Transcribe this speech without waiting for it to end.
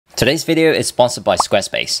Today's video is sponsored by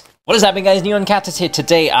Squarespace. What is happening, guys? Neon Cactus here.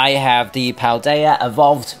 Today I have the Paldea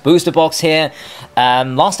Evolved Booster Box here.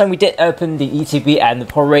 Last time we did open the ETB and the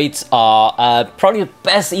pull rates are probably the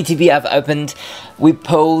best ETB I've opened. We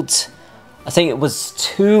pulled, I think it was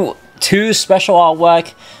two special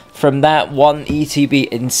artwork from that one ETB.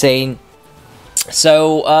 Insane.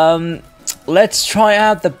 So let's try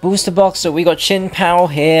out the booster box. So we got Chin Pao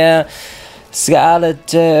here, Scarlet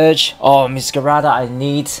Dirge. Oh, Miss Garada, I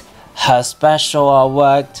need her special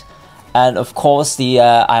artwork, and of course the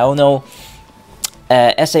Iono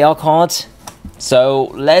SAR card. So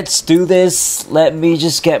let's do this. Let me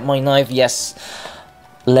just get my knife. Yes,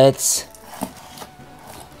 let's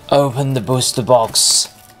open the booster box.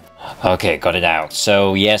 Okay, got it out.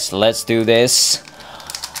 So yes, let's do this.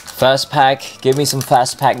 First pack, give me some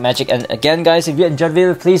fast pack magic. And again, guys, if you enjoyed the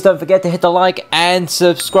video, please don't forget to hit the like and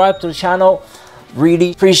subscribe to the channel.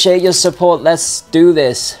 Really appreciate your support. Let's do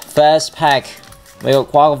this. First pack, we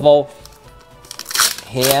got Quackable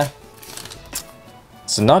here.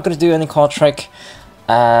 So not gonna do any card trick.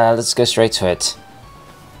 Let's go straight to it.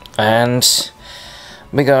 And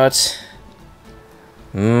we got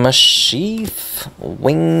Mashif,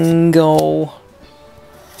 Wingo,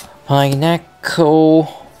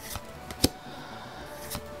 Pineco,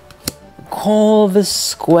 Corvus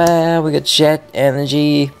Square. We got Jet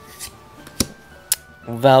Energy,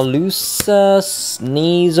 Valusa,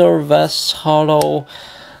 Sneasel, Vest, Hollow,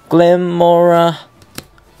 Glimora,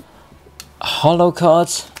 Hollow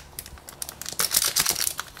cards.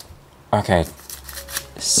 Okay,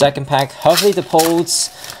 second pack. Hopefully the pulls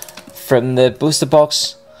from the booster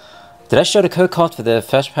box. Did I show the code card for the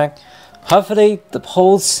first pack? Hopefully the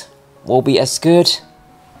pulls will be as good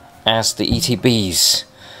as the ETBs.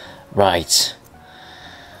 Right.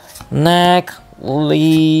 Nag,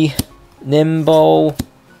 Lee, Nimble,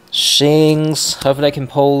 Shings. Hopefully I can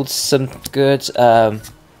pull some good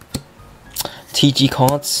TG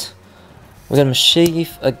cards. We got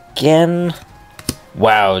Mashif again.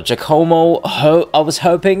 Wow, Giacomo. I was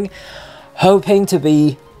hoping to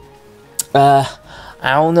be I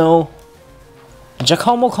don't know.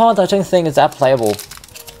 Giacomo card I don't think is that playable.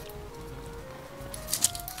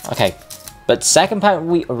 Okay. But second pack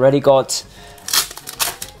we already got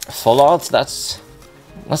full art. That's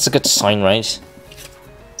a good sign, right?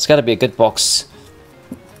 It's gotta be a good box.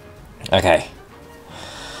 Okay.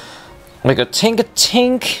 We got Tinker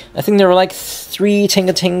Tink. I think there were like 3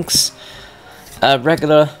 Tinker Tinks.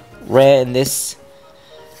 Regular, rare in this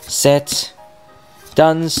set.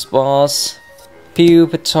 Dunsparce,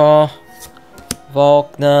 Pupitar,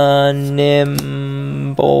 Wagner,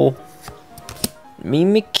 Nimble,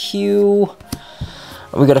 Mimikyu.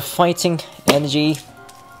 We got a Fighting Energy.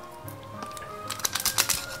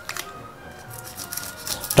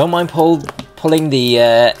 Don't mind pulling the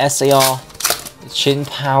SAR Chin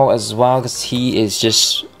Pao as well, because he is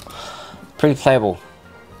just pretty playable.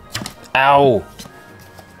 Ow!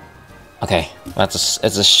 Okay, it's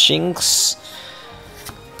a Shinx.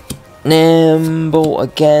 Nimble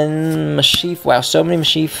again. Mashif. Wow, so many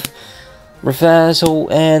Mashif. Reversal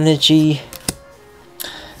Energy.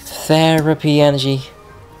 Therapy Energy.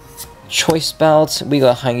 Choice Belt. We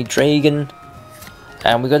got Hydreigon.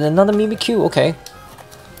 And we got another Mimikyu. Okay.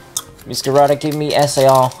 Miss Garada, give me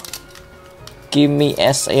SAR. Give me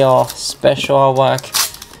SAR. Special work.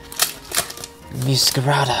 Miss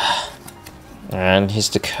Garada. And here's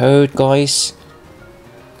the code, guys.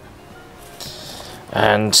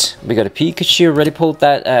 And we got a Pikachu. Already pulled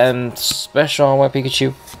that special artwork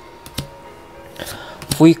Pikachu.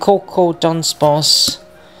 Fuecoco, Dunsparce,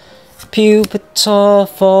 Pupitar,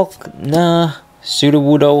 Faulkner,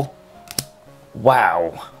 Sudowoodo.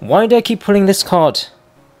 Wow. Why do I keep pulling this card?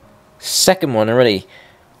 Second one already.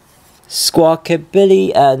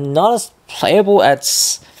 Squawkabilly, not as playable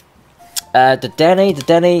as the Dene. The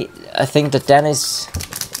Dene, I think the Dene is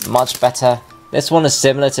much better. This one is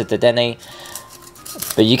similar to the Dene,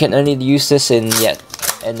 but you can only use this in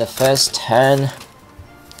the first turn.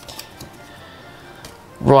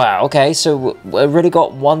 Right, okay, so we already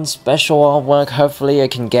got one special artwork. Hopefully I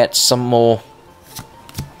can get some more.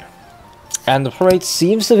 And the parade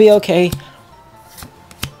seems to be okay.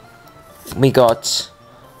 We got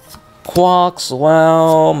Quarks,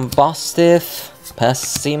 well, Bustiff,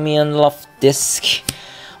 Passimian Love Disc.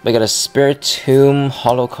 We got a Spiritomb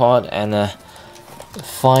Hollow card and a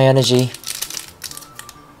Fire Energy.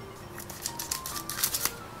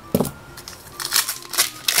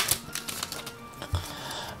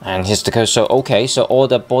 And here's the code. So okay, so all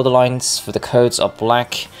the borderlines for the codes are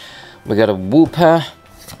black. We got a Wooper,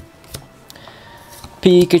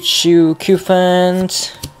 Pikachu,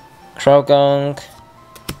 Cufant, Croagunk,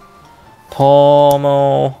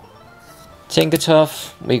 Pomo,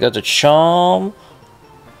 Tinkertuff, we got the Charm.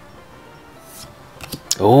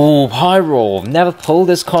 Oh, Pyro, never pulled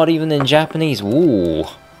this card even in Japanese. Ooh.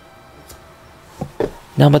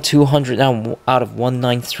 Number 200 now out of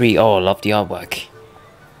 193. Oh, I love the artwork.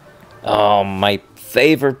 Oh, my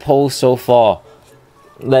favorite pull so far.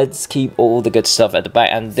 Let's keep all the good stuff at the back.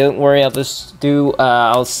 And don't worry, I'll just do,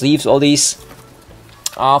 I'll sleeve all these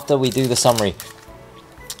after we do the summary.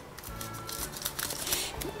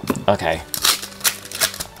 Okay.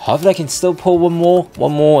 Hopefully I can still pull one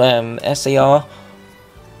more SAR.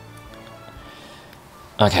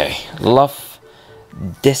 Okay, Love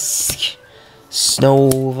Disc,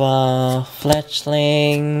 Snova,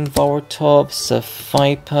 Fletchling, Vortops,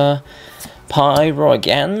 Viper, Pyro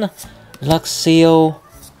again, Luxio.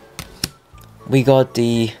 We got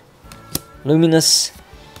the Luminous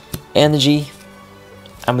Energy,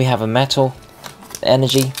 and we have a Metal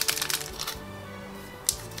Energy.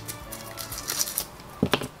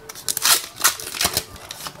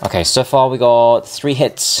 Okay, so far we got 3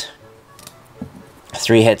 hits.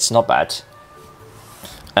 3 hits, not bad.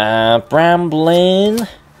 Bramblin,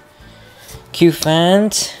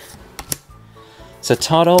 Qfant,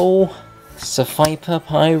 Satoto, Viper,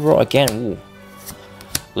 Pyro again. Ooh.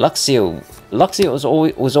 Luxio.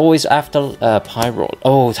 Luxio was always after Pyro.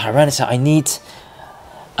 Oh, Tyranitar. I need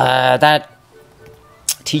that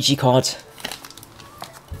TG card.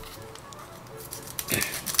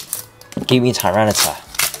 Give me Tyranitar.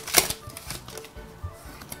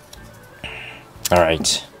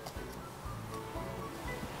 Alright.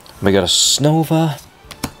 We got a Snova,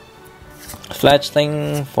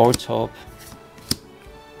 Fledgling, Vortop,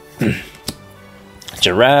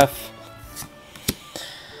 Giraffe,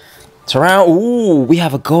 Terran. Ooh, we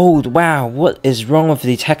have a gold. Wow, what is wrong with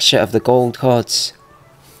the texture of the gold cards?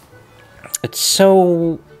 It's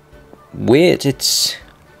so weird. It's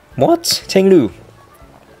what? Tinglu.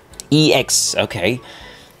 EX. Okay.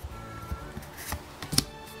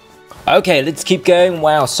 Okay, let's keep going.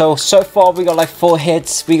 Wow, so far we got like 4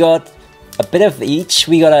 hits. We got a bit of each.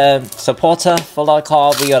 We got a supporter for that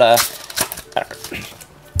card. We got a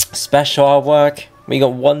special artwork. We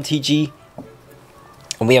got 1 TG.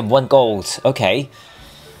 And we have 1 gold. Okay.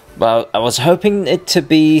 Well, I was hoping it to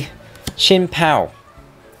be Shin Pao,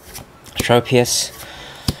 Tropius,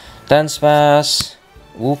 Dunsparce,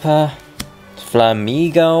 Wooper,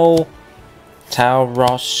 Flamigo,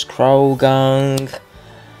 Tauros, Croagunk,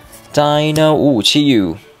 Dino, ooh,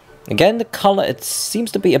 Chiyu. Again, the color, it seems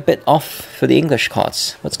to be a bit off for the English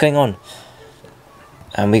cards. What's going on?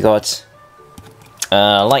 And we got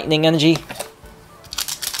Lightning Energy.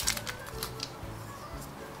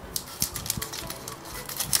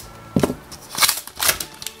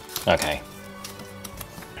 Okay.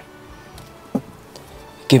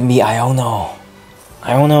 Give me Iono.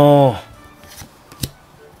 Iono.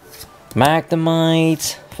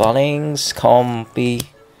 Magnemite, Fallings, Combi,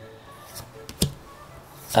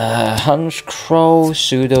 Hunch Crow,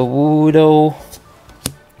 Sudowoodo,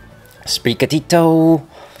 Sprigatito,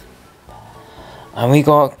 and we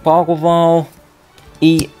got Bogoval,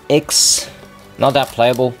 EX, not that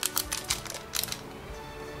playable.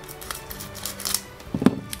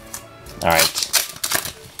 Alright,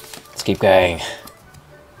 let's keep going.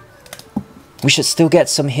 We should still get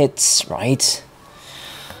some hits, right?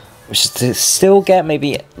 We should still get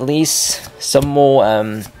maybe at least some more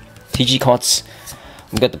TG cards.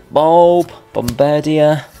 We got the Bulb,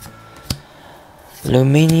 Bombardier,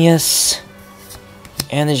 Luminous,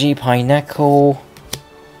 Energy, Pineapple,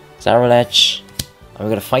 Zaralech, and we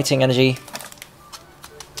got a Fighting Energy.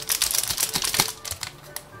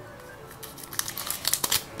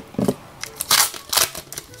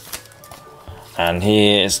 And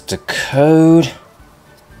here's the code.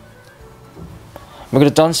 We got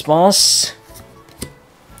a Dunsparce,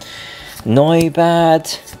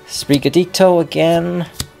 Noibad, Sprigatito again,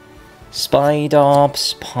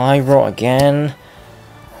 Spidops, Pyro again,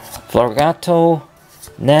 Florgato,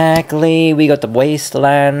 Nagly, we got the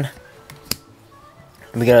Wasteland,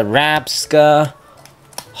 we got a Rabska,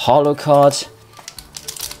 Holo card,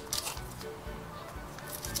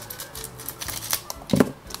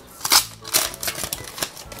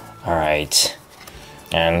 alright,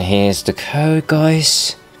 and here's the code,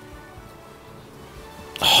 guys.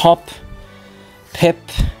 Hop, Pip,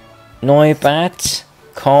 Noibat,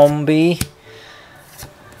 Combi,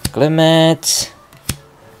 Glimet,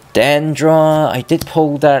 Dendra. I did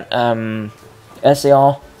pull that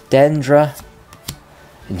SAR Dendra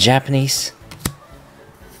in Japanese.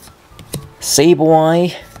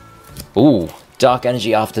 Sableye. Ooh, Dark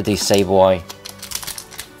Energy after the Sableye.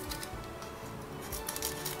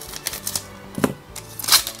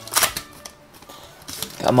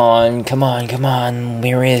 Come on, come on, come on.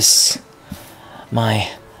 Where is my...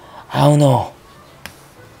 I don't know.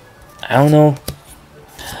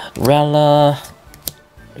 Rella.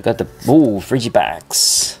 We got the... Ooh,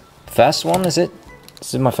 Frigibax. First one, is it?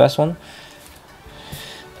 This is my first one.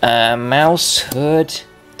 Mouse, Hood,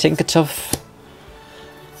 Tinkertuff,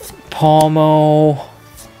 Pomo,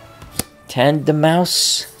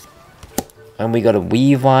 Tandemaus, and we got a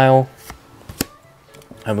Weavile,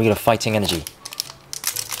 and we got a Fighting Energy.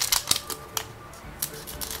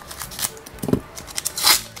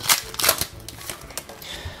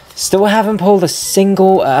 Still haven't pulled a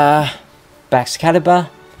single Baxcalibur.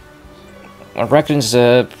 I reckon it's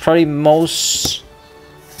probably most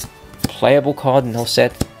playable card in the whole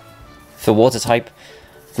set for water type.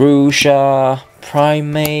 Grusha,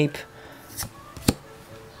 Primeape,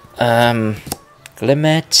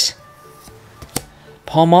 Glimmet,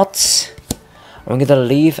 Pomot. I'm gonna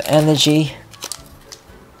leave energy.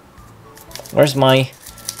 Where's my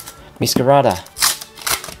Miscarada?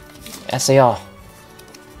 SAR.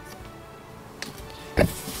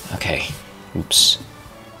 Okay, oops.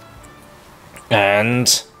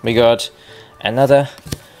 And we got another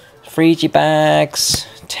Frigibax,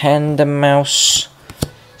 Tandemaus,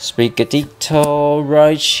 Sprigatito,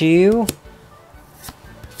 Raichu,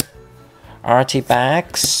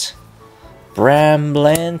 Artibax,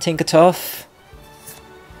 Bramblin, Tinkertuff.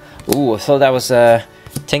 Ooh, I thought that was a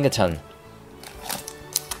Tinkerton.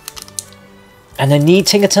 And I need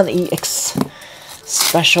Tinkerton EX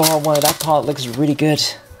special. Wow, that card looks really good.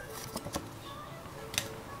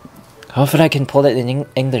 Hopefully I can pull it in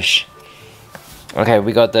English. Okay,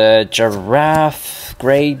 we got the Giraffe,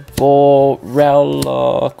 Great Ball,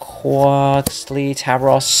 Rella, Quaxley,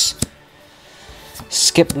 Tauros,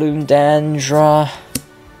 Skiploom, Dandra,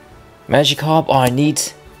 Magikarp. Oh, I need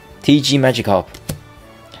TG Magikarp.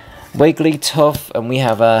 Wigglytuff, and we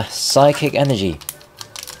have a Psychic Energy.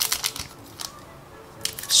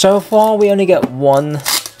 So far, we only get one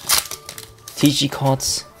TG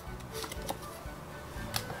cards.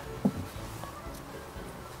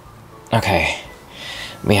 Okay,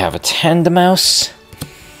 we have a Tandemaus,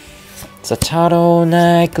 Zataro,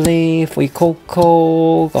 Nagli,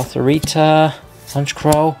 Fuecoco, Gothorita,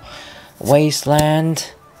 Honchkrow,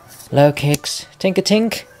 Wasteland, Lowkicks,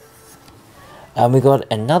 Tinkertink, and we got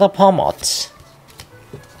another Pomot.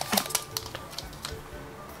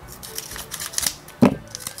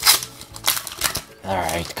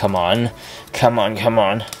 Alright, come on. Come on, come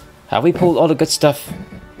on. Have we pulled all the good stuff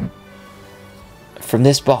from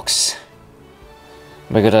this box?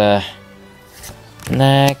 We got a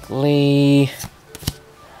Nagli,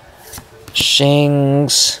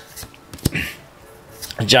 Shings,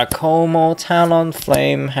 Giacomo,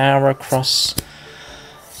 Talonflame, Heracross,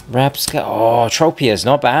 Rapska. Oh, Tropius,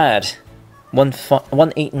 not bad.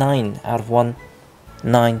 189 out of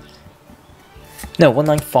 19. No,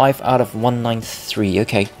 195 out of 193.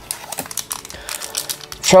 Okay.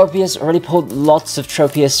 Tropius, already pulled lots of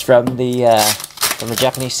Tropius from the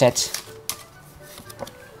Japanese set.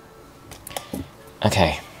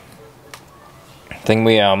 Okay. I think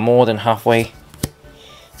we are more than halfway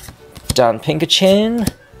done. Pinkachin,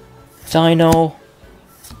 Dino,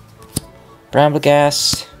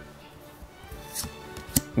 Brambleghast.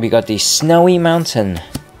 We got the Snowy Mountain.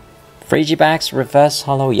 Frigibax, Reverse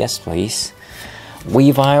Hollow, yes please.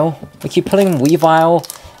 Weavile. We keep pulling Weavile,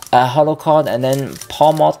 Hollow card, and then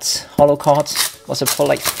Pomot, Hollow card. Also pull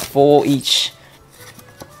like 4 each.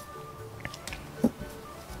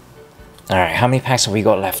 Alright, how many packs have we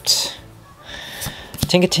got left?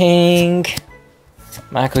 Tinkertink,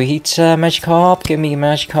 Makuhita, Magikarp, give me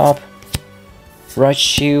Magikarp,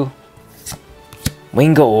 Raichu,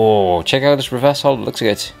 Wingo. Oh, check out this reverse hold, looks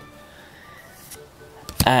good.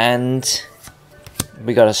 And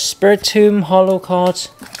we got a Spiritomb Hollow card.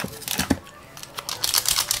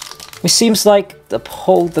 It seems like the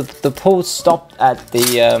pull stopped at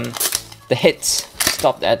the hits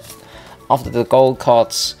stopped at after the gold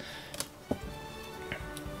cards.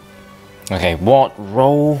 Okay, what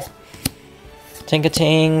roll?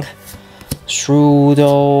 Tinkertink,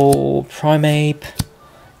 Shroodo, Primeape,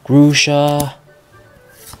 Grusha,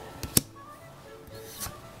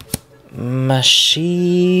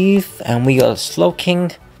 Masheef, and we got a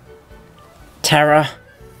Slowking, Terra,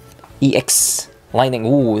 EX, Lightning.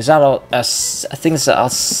 Ooh, is that I think it's our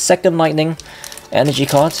second Lightning energy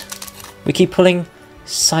card. We keep pulling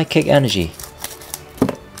Psychic Energy.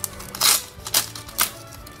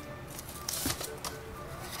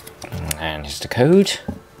 And here's the code.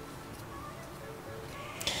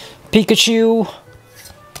 Pikachu,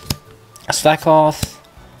 Slackoth,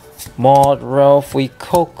 Mod roll, free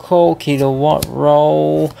Coco, kilowatt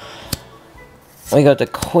roll. We got the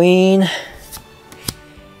Queen.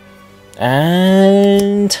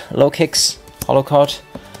 And low kicks, hollow card.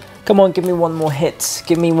 Come on, give me one more hit.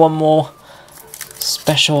 Give me one more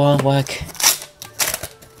special artwork.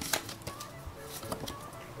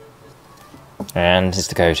 And here's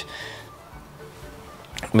the code.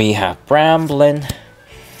 We have Bramblin,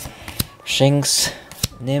 Shinx,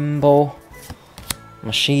 Nimble,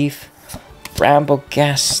 Machif,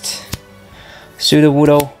 Bramblegast,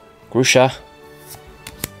 Sudowoodo, Grusha,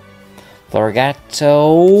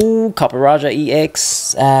 Florigato, Copperajah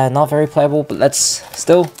EX, not very playable, but let's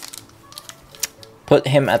still put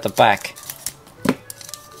him at the back.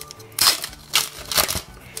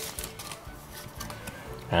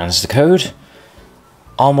 And that's the code.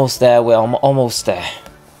 Almost there, we're almost there.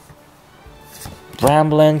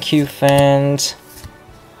 Bramblin, Qfend,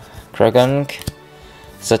 Krogunk,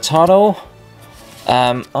 Zatado,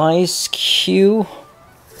 Ice Q.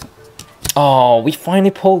 Oh, we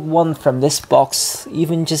finally pulled one from this box,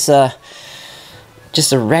 even just a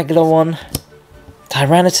regular one.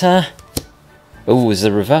 Tyranitar. Oh, it's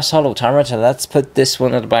a reverse hollow Tyranitar. Let's put this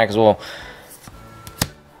one at the back as well.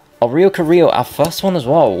 Oreo Carrillo, our first one as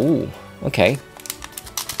well. Ooh, okay.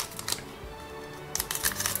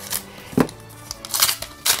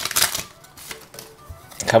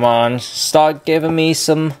 Come on, start giving me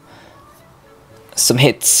some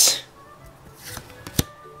hits.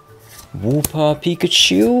 Wooper,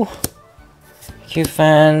 Pikachu,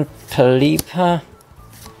 Qfan, Palipa,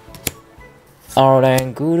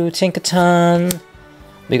 Oranguru, Tinkerton.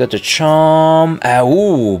 We got the Charm.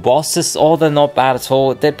 Ooh, Boss's Order, not bad at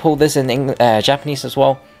all. Did pull this in Japanese as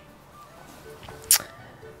well.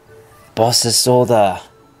 Boss's Order.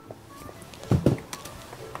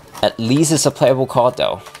 At least it's a playable card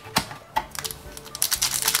though.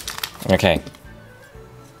 Okay.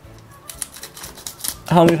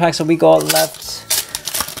 How many packs have we got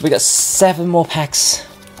left? We got 7 more packs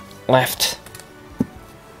left.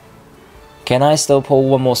 Can I still pull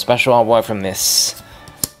one more special artwork from this?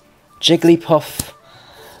 Jigglypuff,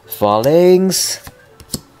 Farlings.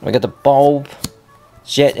 We got the Bulb.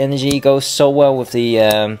 Jet Energy goes so well with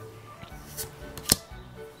the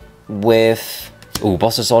ooh,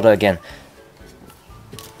 Boss's Order again.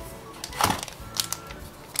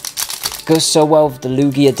 Goes so well with the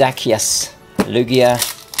Lugia deck, yes. Lugia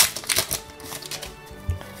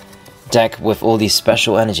deck with all these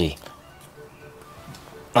special energy.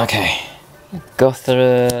 Okay.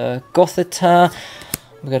 Gothita.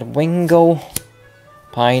 We got Wingull,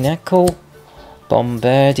 Pineapple,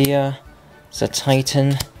 Bombardier,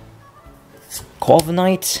 Titan,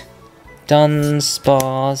 Corviknight,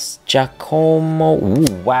 Dunsparce, Giacomo. Ooh,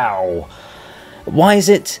 wow. Why is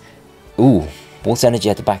it... Ooh, Water Energy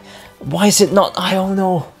at the back. Why is it not... I don't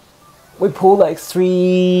know. We pulled like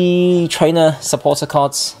 3 trainer supporter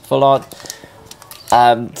cards for a lot.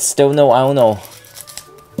 Still no, I don't know.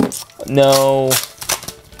 No.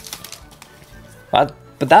 But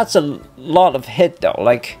that's a lot of hit though.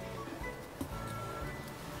 Like,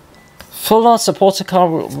 full art supporter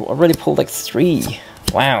card already pulled like 3.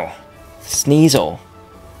 Wow. Sneasel.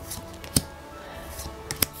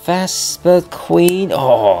 Vesper Queen.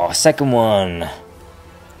 Oh, second one.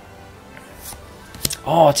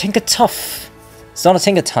 Oh, Tinkertuff. It's not a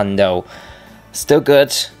Tinkerton though. Still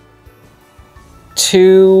good.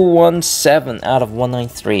 217 out of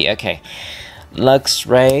 193. Okay.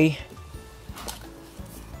 Luxray.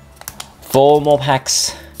 4 more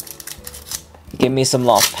packs. Give me some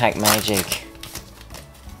lost pack magic.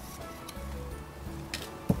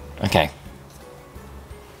 Okay.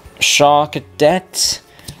 Sharkadet.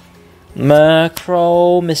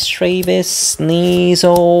 Murkrow. Mischievous.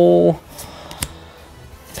 Sneasel.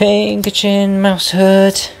 Pinkachin,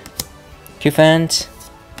 Mousehood, Qfant,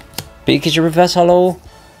 Pikachu Reverse Hollow,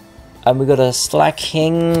 and we got a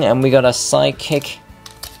Slacking, and we got a Psychic.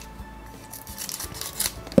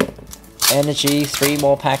 Energy, 3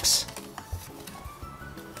 more packs.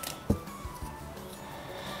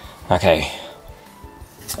 Okay.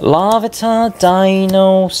 Larvitar,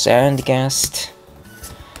 Dino, Sandygast,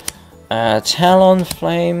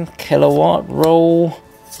 Talonflame, Kilowatt Roll,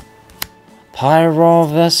 Pyro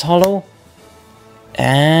vs Hollow,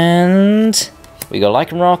 and we got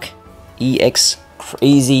Lycanroc, EX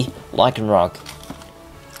Crazy Lycanroc.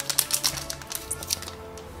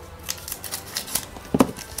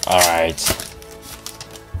 Alright.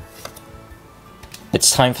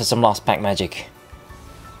 It's time for some last pack magic.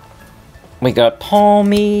 We got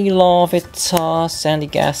Palmy, Larvitar,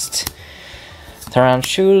 Sandygast,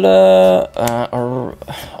 Tarantula,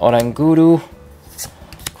 Oranguru,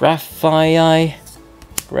 Graphii,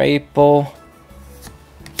 Great Ball.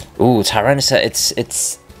 Ooh, Tyranitar,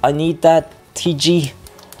 it's I need that TG.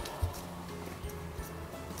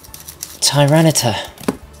 Tyranitar.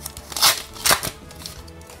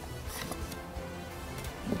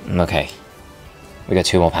 Okay. We got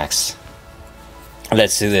 2 more packs.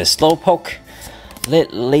 Let's do this. Slowpoke,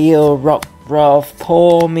 Lit Leo, Rockruff,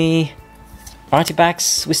 Pawmi,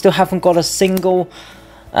 Artifacts. We still haven't got a single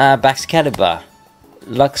Baxcalibur.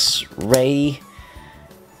 Lux Ray,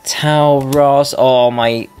 Tauros. Oh,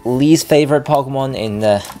 my least favorite Pokemon in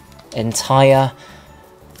the entire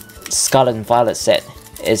Scarlet and Violet set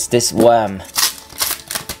is this worm.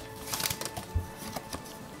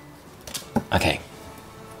 Okay.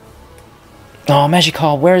 Oh,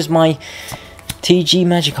 Magikarp, where's my TG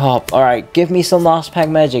Magikarp? Alright, give me some last pack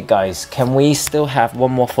magic, guys. Can we still have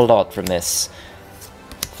one more full art from this?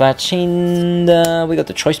 Vachinda, we got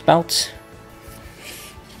the Choice Belt.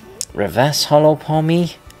 Reverse Hollow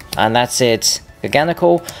Pawmi. And that's it.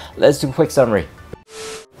 Organical. Let's do a quick summary.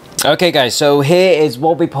 Okay, guys, so here is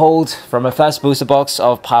what we pulled from a first booster box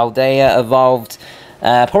of Paldea Evolved.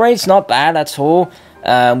 Parade's not bad at all.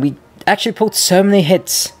 We actually pulled so many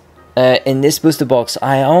hits in this booster box.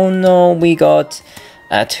 I don't know, we got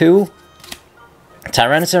 2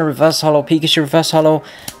 Tyranitar Reverse Hollow, Pikachu Reverse Hollow,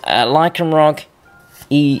 Lycanroc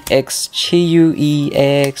EX, Chiyu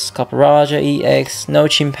EX, Copperajah EX, no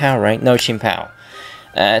Chimpao, right? No Chimpao.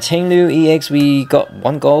 Tinglu EX, we got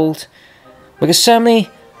 1 gold. We got so many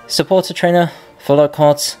supporter trainer, full art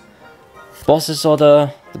cards, Boss's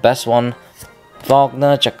Order, the best one,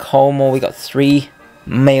 Wagner, Giacomo, we got 3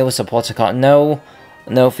 male supporter card, no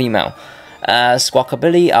female.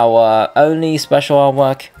 Squawkabilly, our only special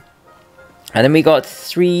artwork. And then we got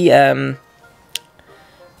 3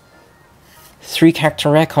 character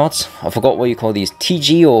records. I forgot what you call these,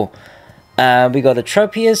 TG or we got a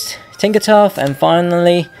Tropius, Tinkertuff, and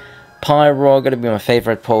finally Pyro, gonna be my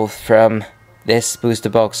favorite pull from this booster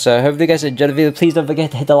box. So hopefully you guys enjoyed the video. Please don't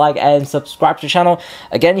forget to hit the like and subscribe to the channel.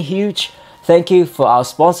 Again, huge thank you for our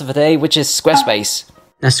sponsor for today, which is Squarespace.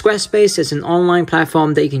 Now, Squarespace is an online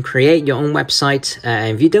platform that you can create your own website.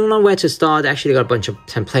 If you don't know where to start, actually got a bunch of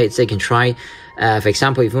templates they can try. For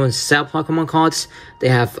example, if you want to sell Pokemon cards, they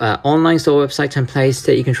have online store website templates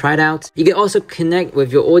that you can try it out. You can also connect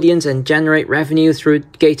with your audience and generate revenue through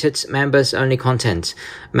gated members-only content.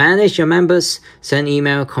 Manage your members, send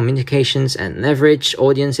email, communications, and leverage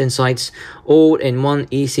audience insights all in one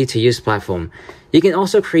easy-to-use platform. You can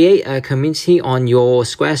also create a community on your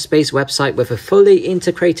Squarespace website with a fully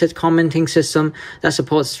integrated commenting system that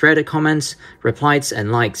supports threaded comments, replies,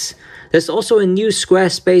 and likes. There's also a new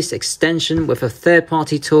Squarespace extension with a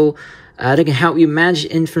third-party tool that can help you manage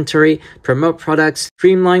inventory, promote products,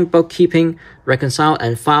 streamline bookkeeping, reconcile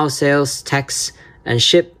and file sales, tax, and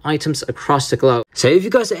ship items across the globe. So if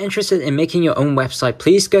you guys are interested in making your own website,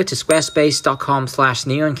 please go to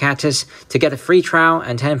squarespace.com/neoncactus to get a free trial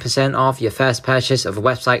and 10% off your first purchase of a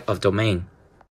website or domain.